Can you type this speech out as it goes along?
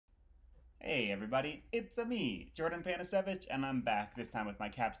Hey everybody, it's me, Jordan Panasevich, and I'm back this time with my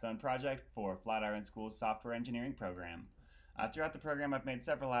capstone project for Flatiron School's software engineering program. Throughout the program, I've made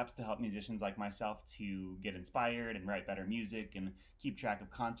several apps to help musicians like myself to get inspired and write better music and keep track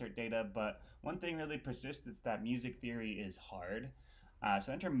of concert data, but one thing really persists, it's that music theory is hard.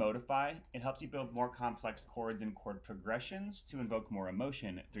 So enter Mode.ify. It helps you build more complex chords and chord progressions to invoke more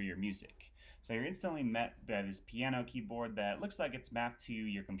emotion through your music. So you're instantly met by this piano keyboard that looks like it's mapped to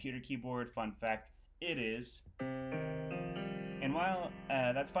your computer keyboard. Fun fact, it is. And while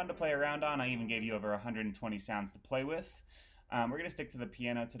that's fun to play around on, I even gave you over 120 sounds to play with. We're going to stick to the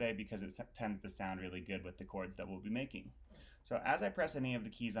piano today because it tends to sound really good with the chords that we'll be making. So as I press any of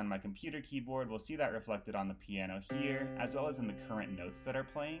the keys on my computer keyboard, we'll see that reflected on the piano here, as well as in the current notes that are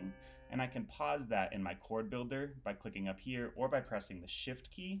playing. And I can pause that in my chord builder by clicking up here or by pressing the Shift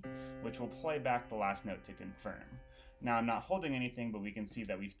key, which will play back the last note to confirm. Now I'm not holding anything, but we can see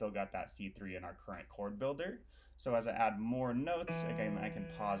that we've still got that C3 in our current chord builder. So as I add more notes, again, I can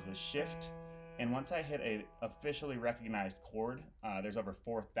pause with Shift. And once I hit a officially recognized chord, there's over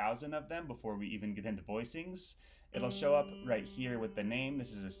 4,000 of them before we even get into voicings. It'll show up right here with the name.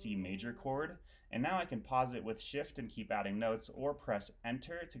 This is a C major chord. And now I can pause it with Shift and keep adding notes or press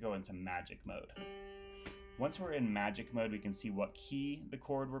Enter to go into magic mode. Once we're in magic mode, we can see what key the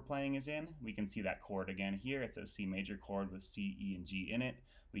chord we're playing is in. We can see that chord again here. It's a C major chord with C, E, and G in it.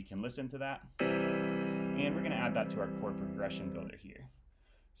 We can listen to that. And we're going to add that to our chord progression builder here.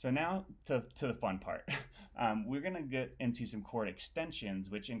 So now to the fun part. We're going to get into some chord extensions,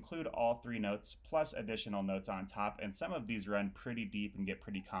 which include all three notes plus additional notes on top. And some of these run pretty deep and get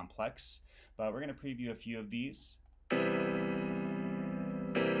pretty complex. But we're going to preview a few of these.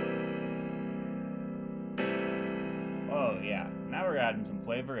 Oh yeah, now we're adding some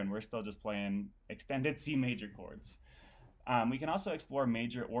flavor and we're still just playing extended C major chords. We can also explore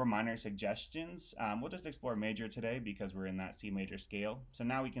major or minor suggestions. We'll just explore major today because we're in that C major scale. So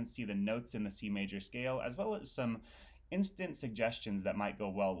now we can see the notes in the C major scale as well as some instant suggestions that might go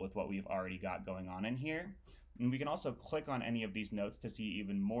well with what we've already got going on in here. And we can also click on any of these notes to see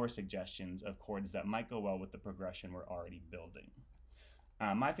even more suggestions of chords that might go well with the progression we're already building.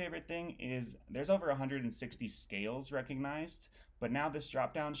 My favorite thing is there's over 160 scales recognized, but now this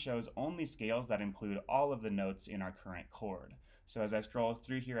dropdown shows only scales that include all of the notes in our current chord. So as I scroll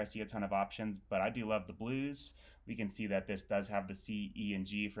through here, I see a ton of options, but I do love the blues. We can see that this does have the C, E, and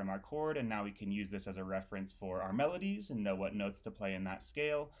G from our chord, and now we can use this as a reference for our melodies and know what notes to play in that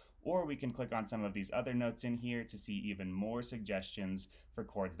scale, or we can click on some of these other notes in here to see even more suggestions for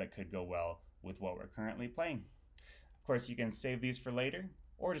chords that could go well with what we're currently playing. Of course, you can save these for later,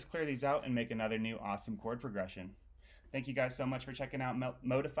 or just clear these out and make another new awesome chord progression. Thank you guys so much for checking out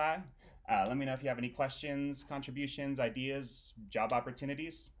Mode.ify. Let me know if you have any questions, contributions, ideas, job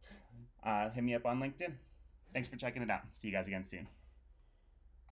opportunities. Hit me up on LinkedIn. Thanks for checking it out. See you guys again soon.